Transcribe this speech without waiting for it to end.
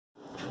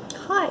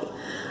Hi.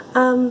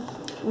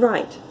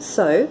 Right,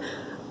 so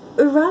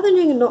rather than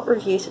doing a not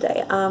review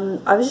today,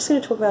 I was just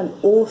going to talk about an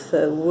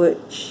author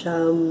which is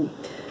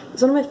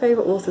one of my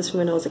favourite authors from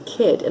when I was a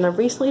kid, and I've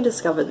recently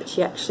discovered that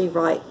she actually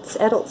writes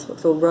adults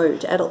books, or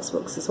wrote adults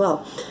books as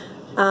well.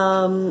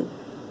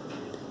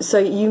 So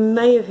you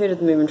may have heard of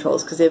the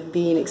Moomintrolls because they've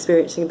been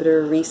experiencing a bit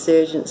of a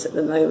resurgence at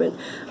the moment.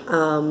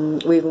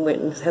 We even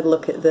went and had a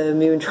look at the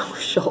Moomintroll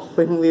shop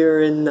when we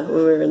were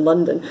in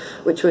London,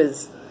 which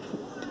was,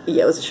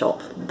 yeah, it was a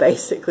shop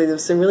basically. There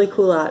was some really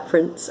cool art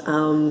prints,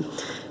 and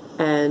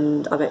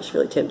I'm actually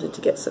really tempted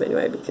to get some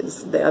anyway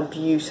because they are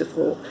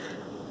beautiful.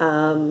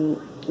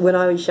 When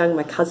I was young,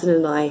 my cousin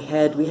and I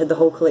had the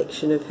whole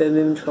collection of her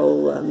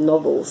Moomintroll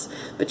novels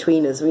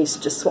between us. We used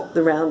to just swap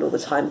them around all the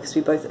time because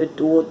we both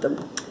adored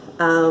them.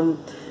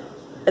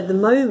 At the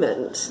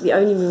moment, the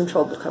only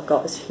Moomintroll book I've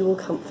got is Who Will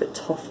Comfort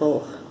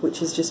Toffel,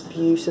 which is just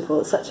beautiful.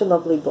 It's such a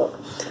lovely book.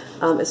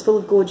 It's full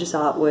of gorgeous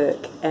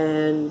artwork,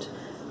 and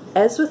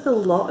as with a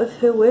lot of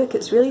her work,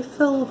 it's really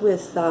filled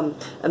with a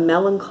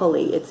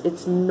melancholy.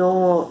 It's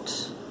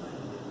not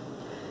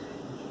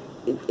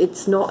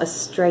a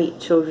straight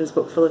children's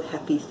book full of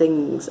happy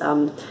things.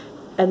 And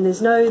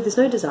there's no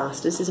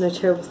disasters, there's no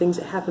terrible things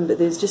that happen, but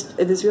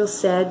there's real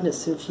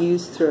sadness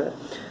infused through it,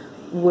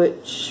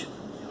 which,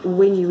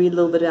 when you read a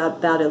little bit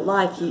about her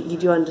life, you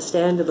do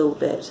understand a little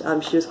bit.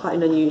 She was quite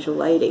an unusual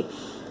lady,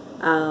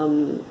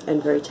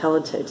 and very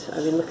talented. I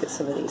mean, look at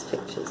some of these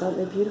pictures, aren't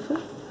they beautiful?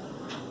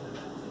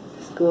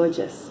 It's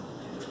gorgeous.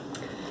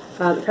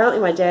 Apparently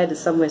my dad has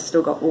somewhere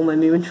still got all my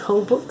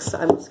Moomintroll books.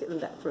 I must get them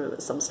back from him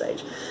at some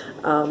stage.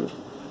 I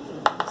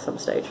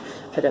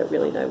don't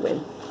really know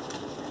when.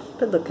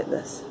 But look at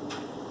this.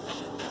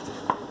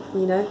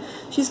 You know,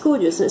 she's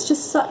gorgeous, and it's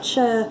just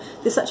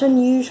there's such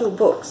unusual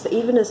books that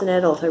even as an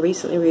adult, I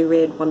recently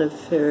reread one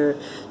of her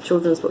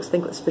children's books. I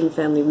think it was Fin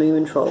Family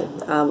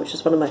Moomintroll, which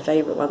was one of my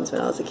favourite ones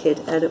when I was a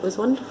kid, and it was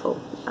wonderful.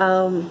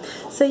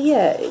 So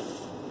yeah,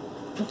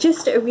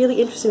 just a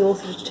really interesting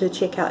author to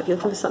check out if you're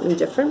looking for something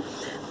different.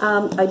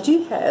 I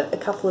do have a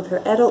couple of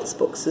her adults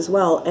books as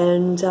well,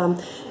 and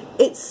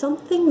it's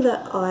something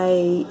that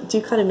I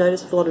do kind of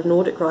notice with a lot of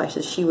Nordic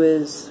writers. She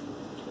was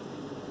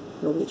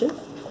Norwegian?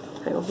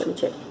 Hang on, let me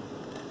check.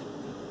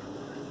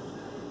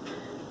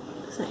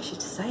 It doesn't actually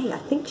say. I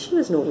think she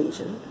was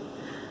Norwegian.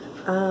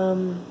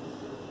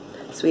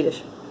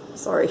 Swedish.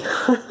 Sorry.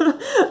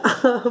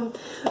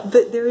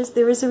 But there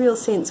is a real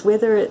sense,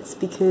 whether it's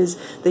because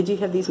they do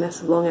have these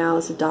massive long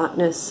hours of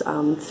darkness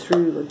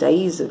or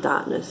days of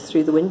darkness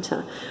through the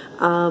winter,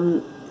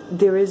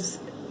 there is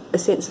a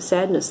sense of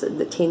sadness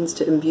that tends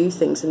to imbue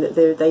things, and that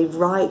they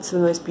write some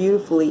of the most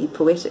beautifully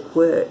poetic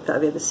work that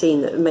I've ever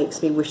seen, that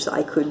makes me wish that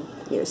I could,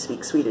 you know,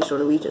 speak Swedish or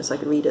Norwegian so I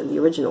could read it in the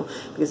original,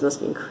 because it must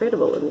be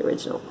incredible in the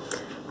original.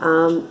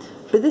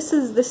 But this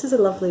is a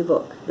lovely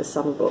book, the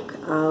summer book.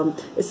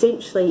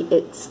 Essentially,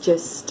 it's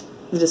just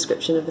the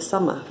description of a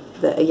summer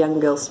that a young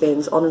girl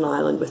spends on an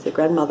island with her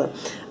grandmother,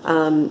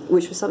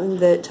 which was something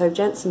that Tove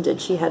Jansson did.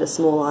 She had a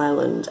small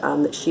island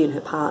that she and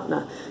her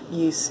partner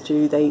used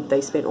to,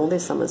 they spent all their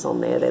summers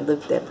on there. They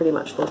lived there pretty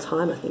much full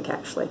time, I think,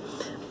 actually.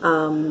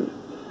 And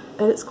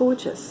it's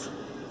gorgeous.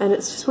 And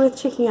it's just worth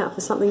checking out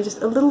for something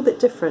just a little bit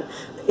different.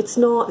 There's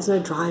no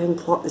driving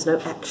plot, there's no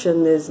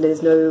action, there's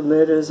no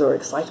murders or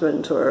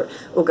excitement or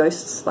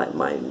ghosts like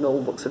my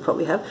normal books would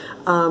probably have,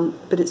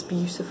 but it's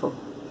beautiful.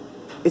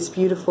 It's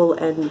beautiful,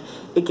 and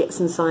it gets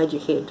inside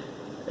your head,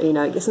 you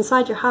know, it gets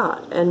inside your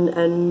heart,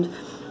 and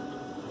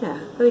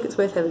yeah, I think it's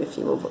worth having a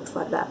few more books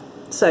like that.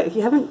 So if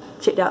you haven't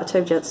checked out a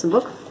Tove Jansson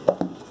book,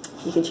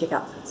 you can check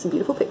out some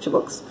beautiful picture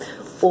books,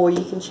 or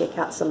you can check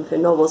out some of her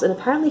novels. And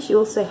apparently she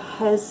also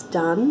has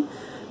done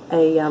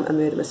a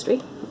murder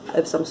mystery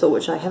of some sort,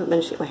 which I haven't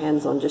managed to get my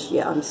hands on just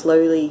yet. I'm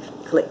slowly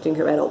collecting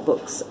her adult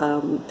books,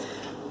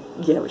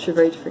 yeah, which are a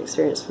very different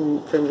experience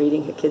from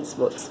reading her kids'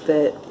 books.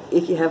 But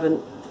if you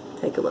haven't,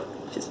 take a look.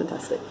 She's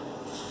fantastic.